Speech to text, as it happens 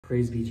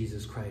Praise be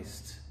Jesus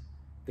Christ.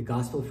 The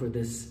gospel for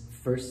this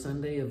first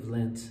Sunday of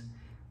Lent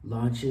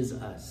launches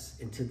us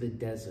into the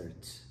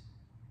desert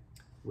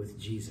with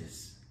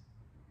Jesus.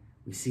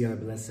 We see our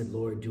blessed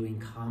Lord doing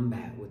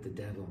combat with the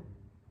devil.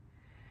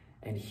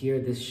 And here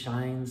this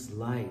shines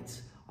light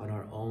on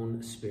our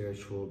own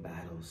spiritual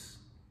battles.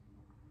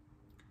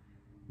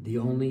 The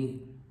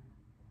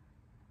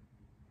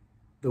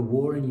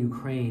war in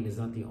Ukraine is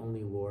not the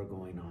only war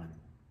going on.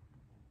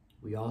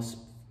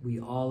 We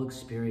all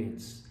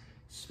experience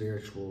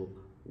spiritual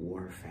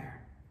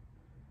warfare.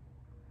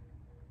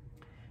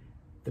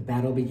 The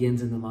battle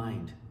begins in the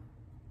mind,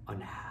 on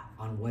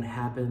what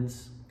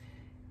happens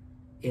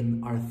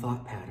in our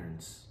thought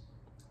patterns,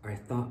 our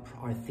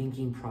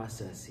thinking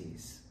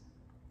processes.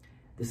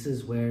 This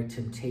is where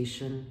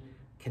temptation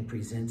can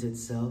present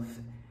itself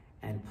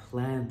and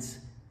plant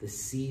the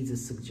seeds of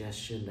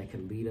suggestion that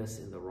can lead us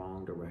in the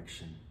wrong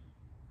direction.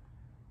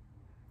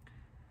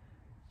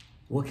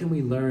 What can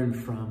we learn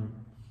from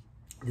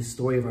the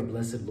story of our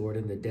blessed Lord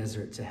in the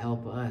desert to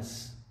help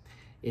us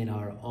in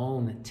our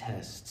own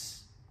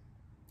tests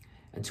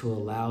and to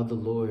allow the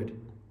Lord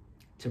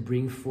to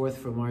bring forth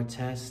from our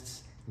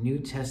tests new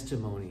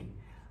testimony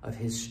of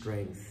his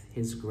strength,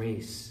 his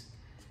grace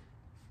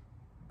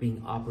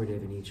being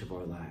operative in each of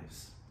our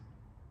lives?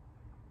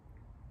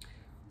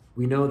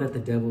 We know that the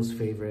devil's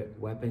favorite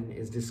weapon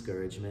is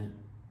discouragement,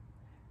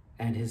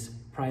 and his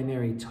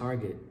primary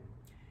target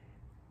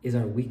is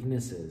our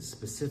weaknesses,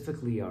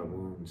 specifically our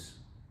wounds.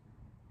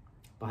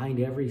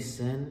 Behind every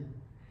sin,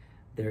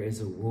 there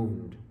is a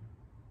wound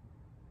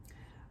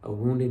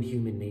in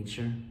human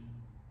nature,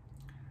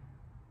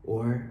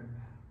 or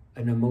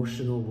an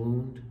emotional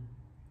wound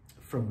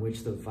from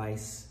which the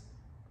vice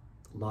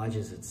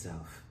lodges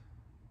itself.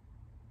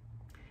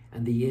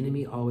 And the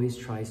enemy always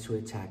tries to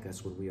attack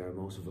us when we are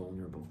most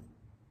vulnerable.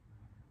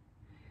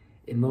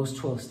 In most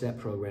 12-step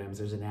programs,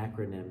 there's an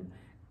acronym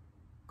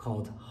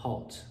called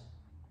HALT,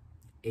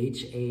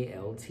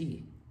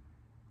 H-A-L-T.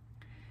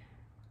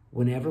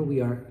 Whenever we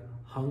are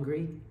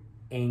hungry,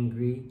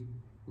 angry,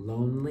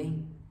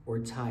 lonely, or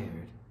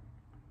tired,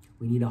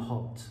 we need a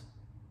halt.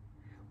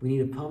 We need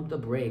to pump the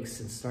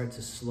brakes and start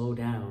to slow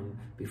down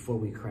before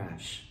we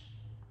crash.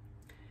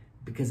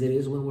 Because it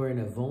is when we're in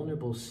a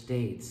vulnerable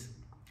state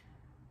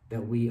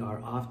that we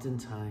are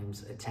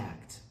oftentimes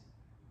attacked.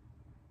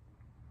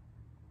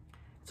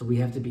 So we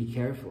have to be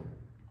careful.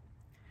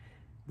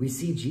 We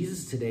see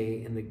Jesus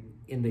today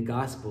in the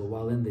gospel,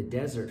 while in the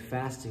desert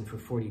fasting for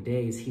 40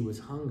 days, he was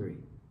hungry.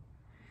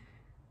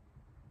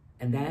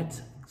 And that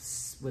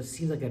what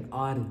seems like an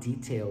odd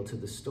detail to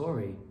the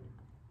story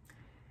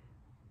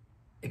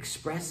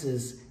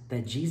expresses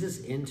that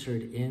Jesus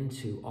entered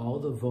into all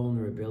the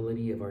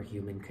vulnerability of our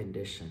human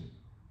condition.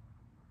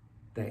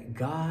 That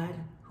God,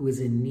 who is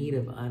in need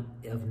of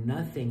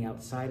nothing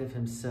outside of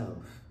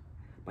himself,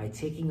 by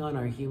taking on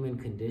our human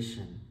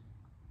condition,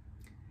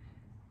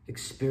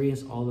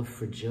 experienced all the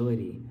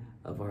fragility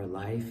of our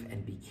life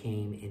and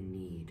became in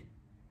need.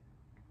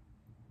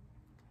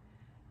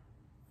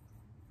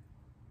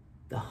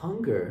 The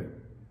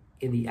hunger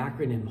in the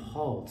acronym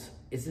HALT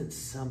isn't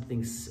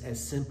something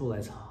as simple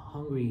as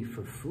hungry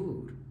for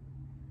food,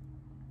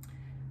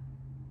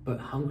 but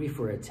hungry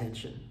for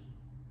attention,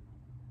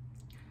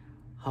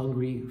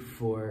 hungry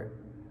for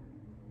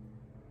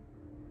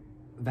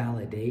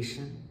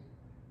validation,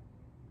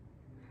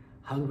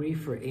 hungry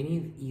for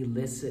any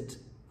illicit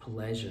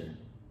pleasure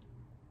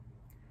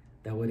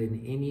that would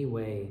in any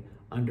way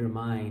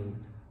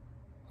undermine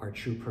our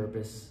true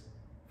purpose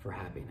for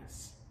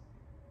happiness.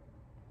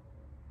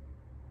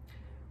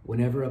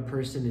 Whenever a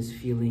person is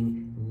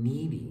feeling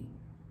needy,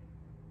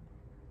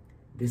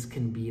 this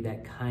can be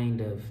that kind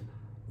of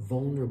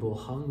vulnerable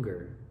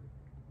hunger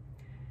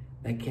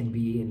that can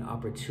be an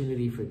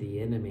opportunity for the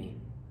enemy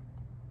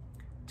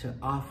to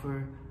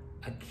offer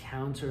a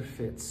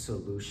counterfeit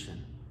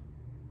solution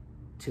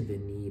to the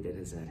need that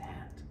is at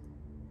hand.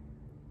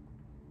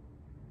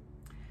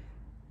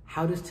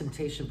 How does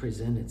temptation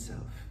present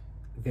itself?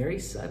 Very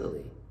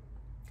subtly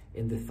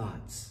in the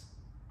thoughts.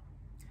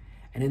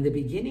 And in the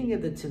beginning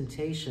of the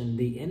temptation,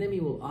 the enemy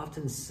will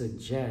often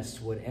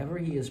suggest whatever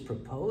he is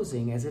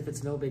proposing as if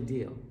it's no big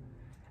deal,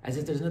 as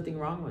if there's nothing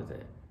wrong with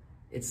it.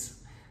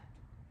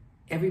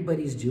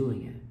 Everybody's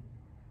doing it.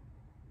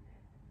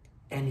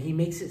 And he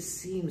makes it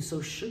seem so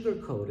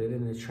sugar-coated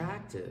and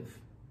attractive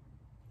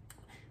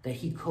that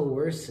he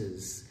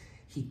coerces,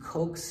 he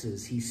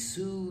coaxes, he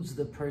soothes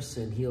the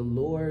person, he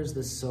allures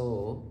the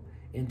soul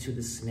into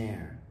the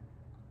snare.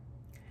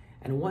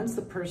 And once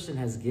the person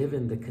has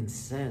given the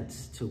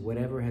consent to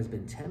whatever has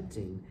been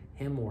tempting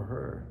him or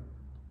her,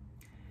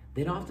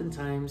 then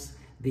oftentimes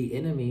the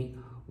enemy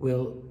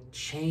will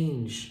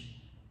change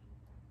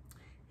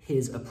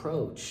his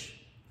approach,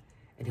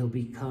 and he'll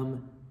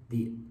become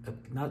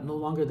no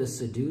longer the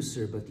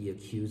seducer, but the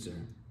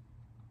accuser.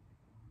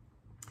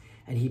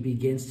 And he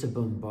begins to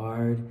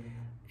bombard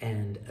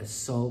and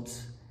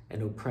assault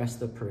and oppress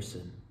the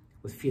person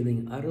with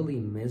feeling utterly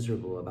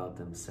miserable about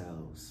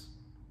themselves,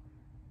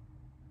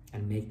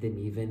 and make them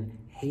even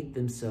hate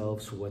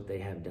themselves for what they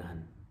have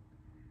done,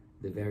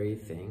 the very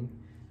thing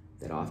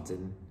that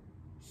often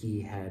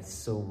he had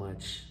so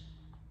much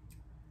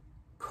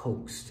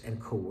coaxed and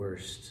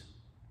coerced.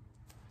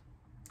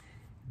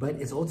 But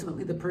it's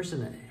ultimately the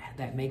person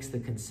that makes the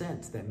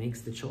consent, that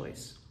makes the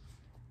choice.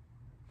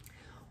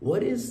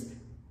 What are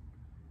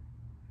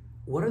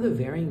the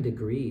varying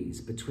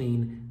degrees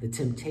between the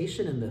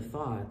temptation and the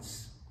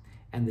thoughts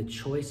and the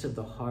choice of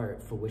the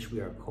heart for which we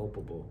are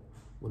culpable,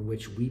 in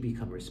which we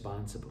become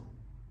responsible?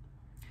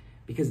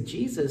 Because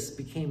Jesus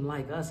became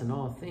like us in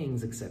all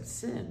things except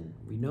sin.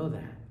 We know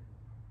that.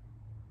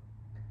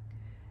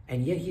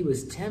 And yet he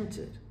was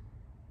tempted.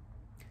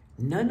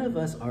 None of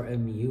us are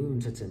immune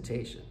to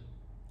temptation.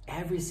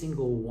 Every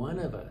single one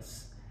of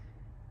us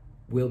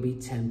will be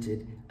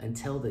tempted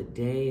until the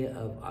day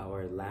of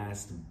our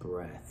last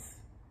breath,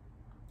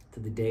 to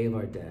the day of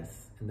our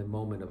death and the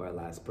moment of our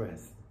last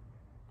breath.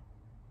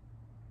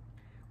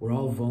 We're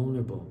all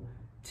vulnerable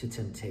to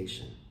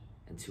temptation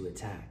and to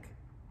attack.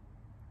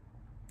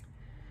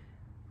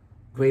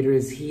 Greater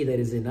is he that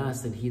is in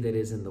us than he that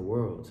is in the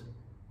world.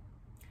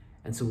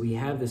 And so we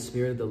have the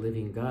Spirit of the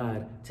living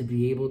God to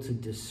be able to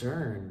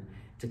discern,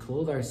 to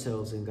clothe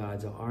ourselves in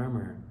God's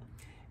armor,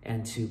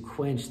 and to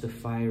quench the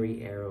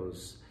fiery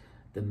arrows,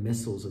 the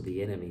missiles of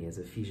the enemy, as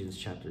Ephesians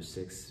chapter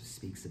 6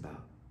 speaks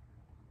about.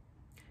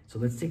 So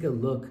let's take a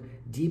look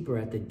deeper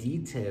at the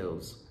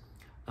details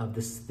of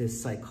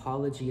this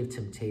psychology of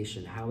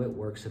temptation, how it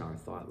works in our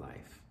thought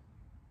life.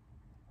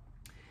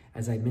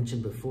 As I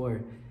mentioned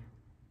before,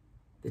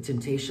 the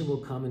temptation will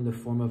come in the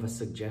form of a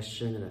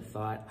suggestion and a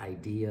thought,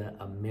 idea,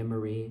 a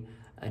memory,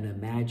 an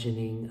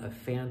imagining, a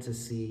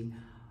fantasy,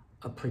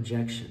 a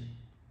projection.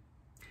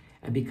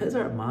 And because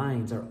our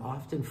minds are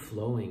often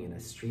flowing in a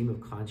stream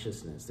of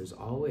consciousness, there's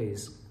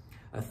always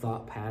a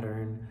thought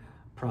pattern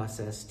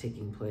process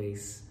taking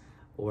place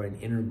or an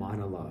inner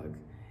monologue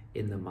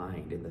in the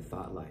mind, in the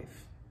thought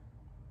life.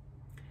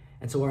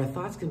 And so our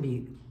thoughts can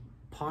be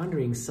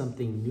pondering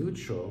something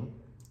neutral,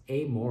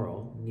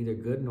 amoral, neither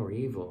good nor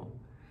evil,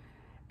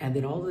 and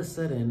then all of a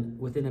sudden,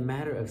 within a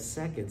matter of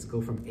seconds,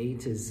 go from A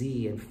to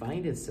Z and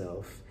find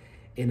itself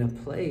in a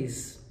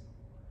place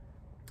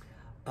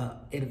of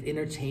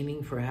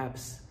entertaining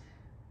perhaps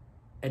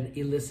an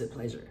illicit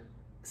pleasure,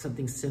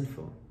 something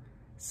sinful,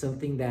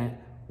 something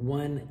that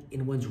one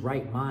in one's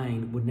right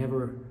mind would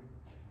never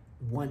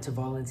want to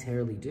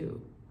voluntarily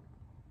do.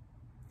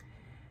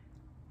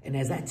 And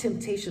as that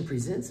temptation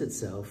presents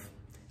itself,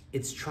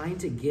 it's trying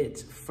to get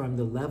from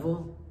the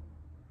level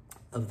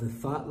of the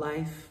thought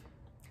life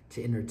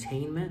to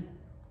entertainment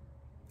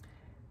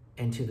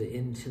and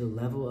into the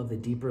level of the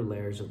deeper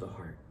layers of the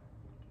heart.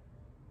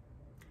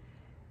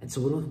 And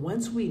so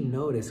once we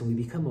notice and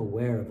we become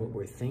aware of what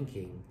we're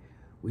thinking,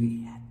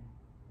 we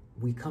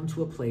come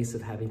to a place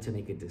of having to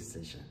make a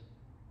decision,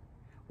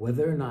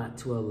 whether or not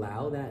to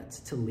allow that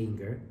to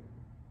linger,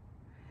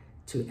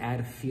 to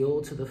add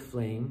fuel to the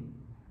flame,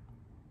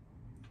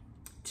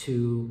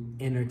 to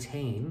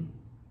entertain,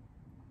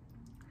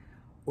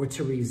 or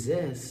to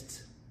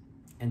resist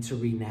and to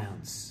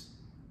renounce.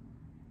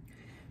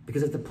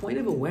 Because at the point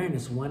of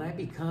awareness, when I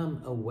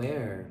become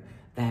aware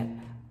that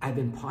I've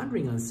been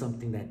pondering on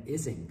something that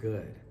isn't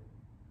good,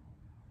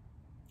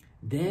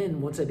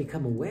 then once I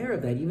become aware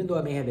of that, even though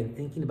I may have been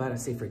thinking about it,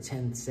 say for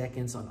 10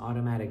 seconds on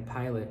automatic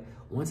pilot,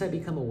 once I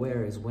become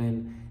aware is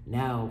when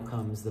now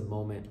comes the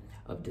moment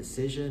of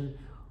decision,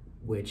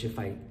 which if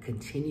I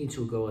continue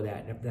to go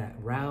that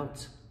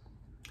route,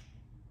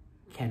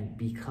 can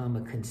become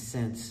a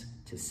consent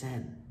to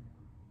sin.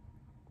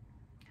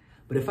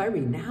 But if I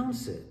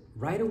renounce it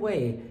right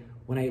away,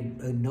 when I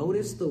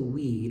notice the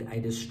weed, I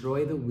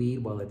destroy the weed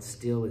while it's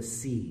still a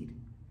seed.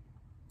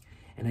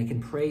 And I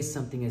can pray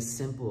something as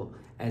simple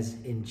as,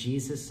 in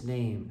Jesus'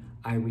 name,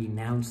 I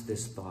renounce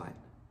this thought.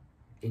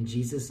 In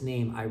Jesus'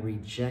 name, I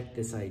reject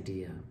this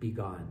idea. Be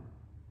gone.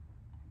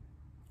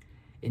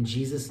 In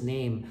Jesus'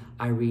 name,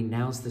 I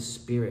renounce the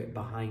spirit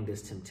behind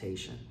this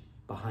temptation,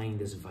 behind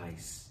this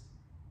vice.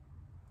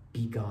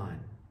 Be gone.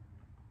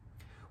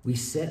 We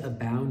set a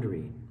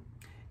boundary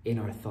in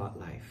our thought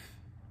life.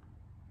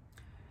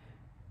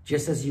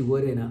 Just as you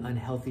would in an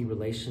unhealthy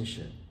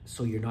relationship,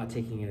 so you're not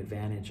taking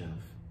advantage of.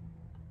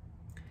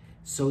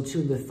 So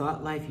too in the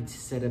thought life, you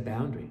set a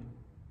boundary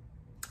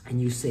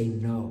and you say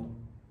no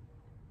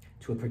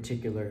to a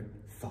particular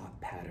thought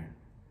pattern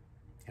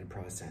and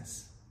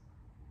process.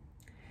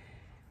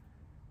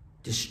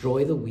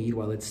 Destroy the weed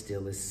while it's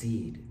still a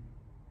seed.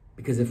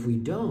 Because if we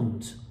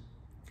don't,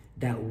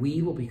 that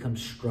weed will become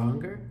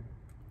stronger,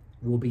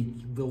 will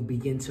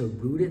begin to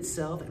root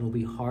itself, and will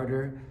be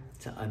harder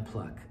to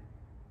unpluck.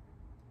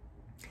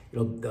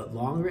 The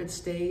longer it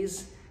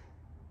stays,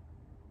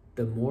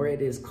 the more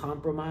it is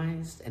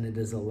compromised and it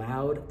is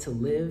allowed to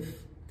live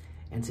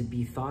and to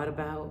be thought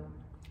about,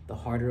 the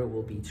harder it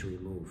will be to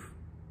remove.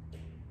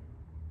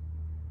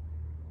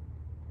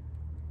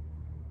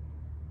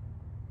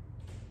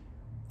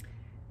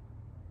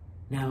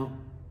 Now,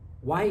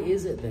 why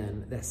is it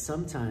then that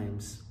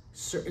sometimes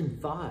certain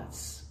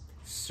thoughts,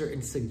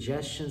 certain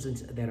suggestions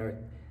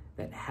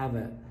that have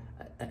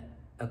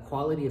a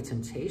quality of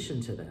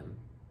temptation to them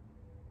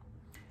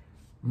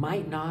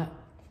might not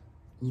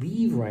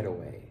leave right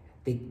away.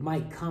 They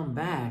might come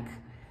back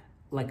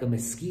like a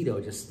mosquito.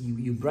 Just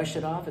you brush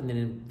it off, and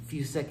then a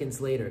few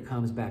seconds later it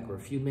comes back, or a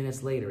few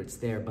minutes later it's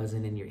there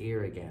buzzing in your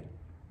ear again.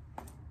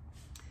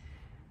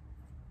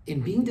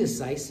 In being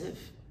decisive,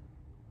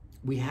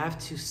 we have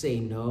to say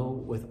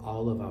no with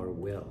all of our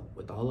will,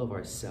 with all of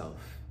our self.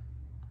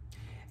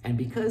 And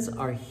because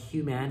our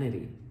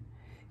humanity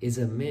is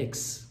a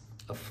mix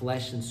of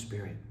flesh and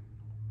spirit,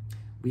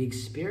 we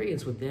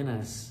experience within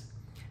us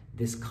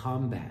this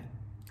combat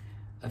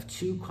of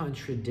two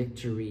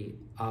contradictory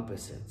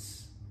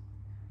opposites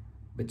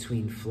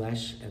between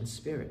flesh and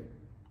spirit.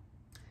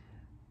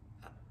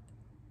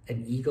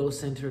 An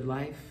ego-centered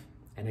life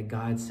and a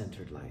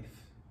God-centered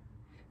life.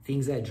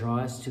 Things that draw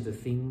us to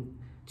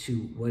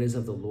what is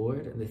of the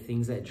Lord, and the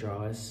things that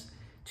draw us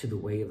to the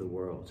way of the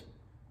world.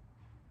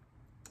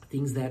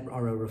 Things that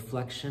are a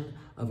reflection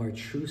of our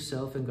true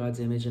self in God's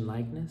image and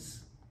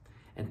likeness,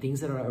 and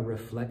things that are a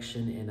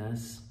reflection in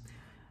us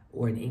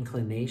or an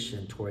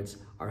inclination towards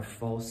our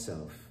false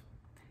self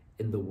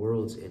in the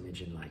world's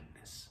image and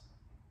likeness.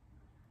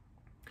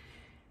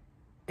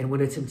 And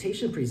when a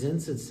temptation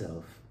presents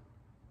itself,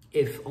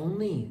 if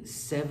only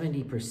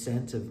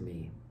 70% of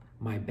me,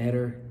 my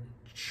better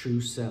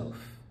true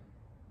self,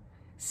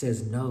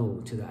 says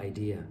no to the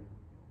idea,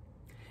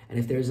 and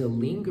if there's a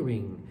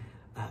lingering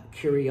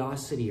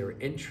curiosity or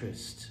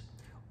interest,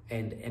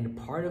 and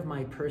part of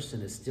my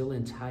person is still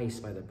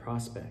enticed by the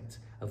prospect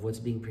of what's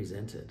being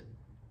presented,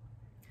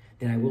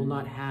 then I will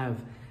not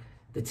have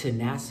the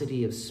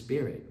tenacity of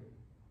spirit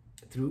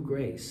through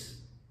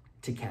grace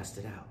to cast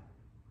it out.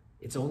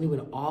 It's only when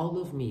all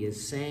of me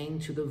is saying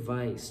to the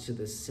vice, to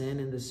the sin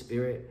and the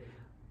spirit,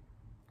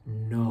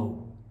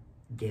 no,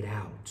 get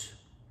out,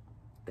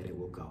 that it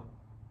will go.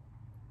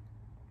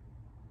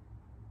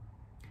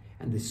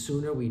 And the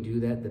sooner we do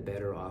that, the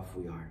better off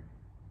we are.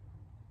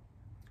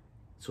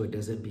 So it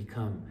doesn't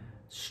become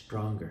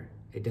stronger.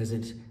 It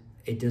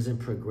doesn't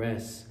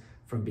progress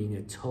from being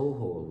a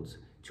toehold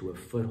to a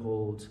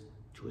foothold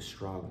to a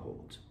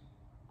stronghold.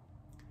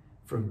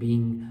 From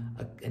being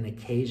an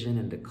occasion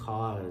and a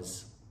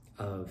cause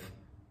of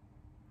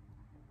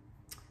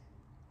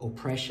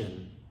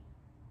oppression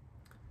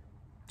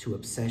to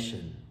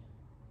obsession,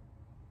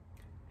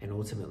 and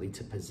ultimately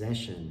to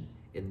possession,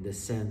 in the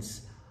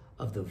sense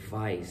of the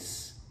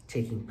vice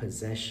taking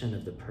possession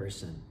of the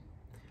person,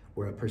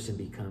 where a person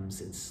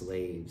becomes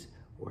enslaved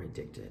or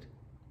addicted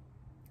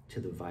to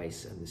the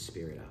vice and the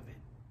spirit of it.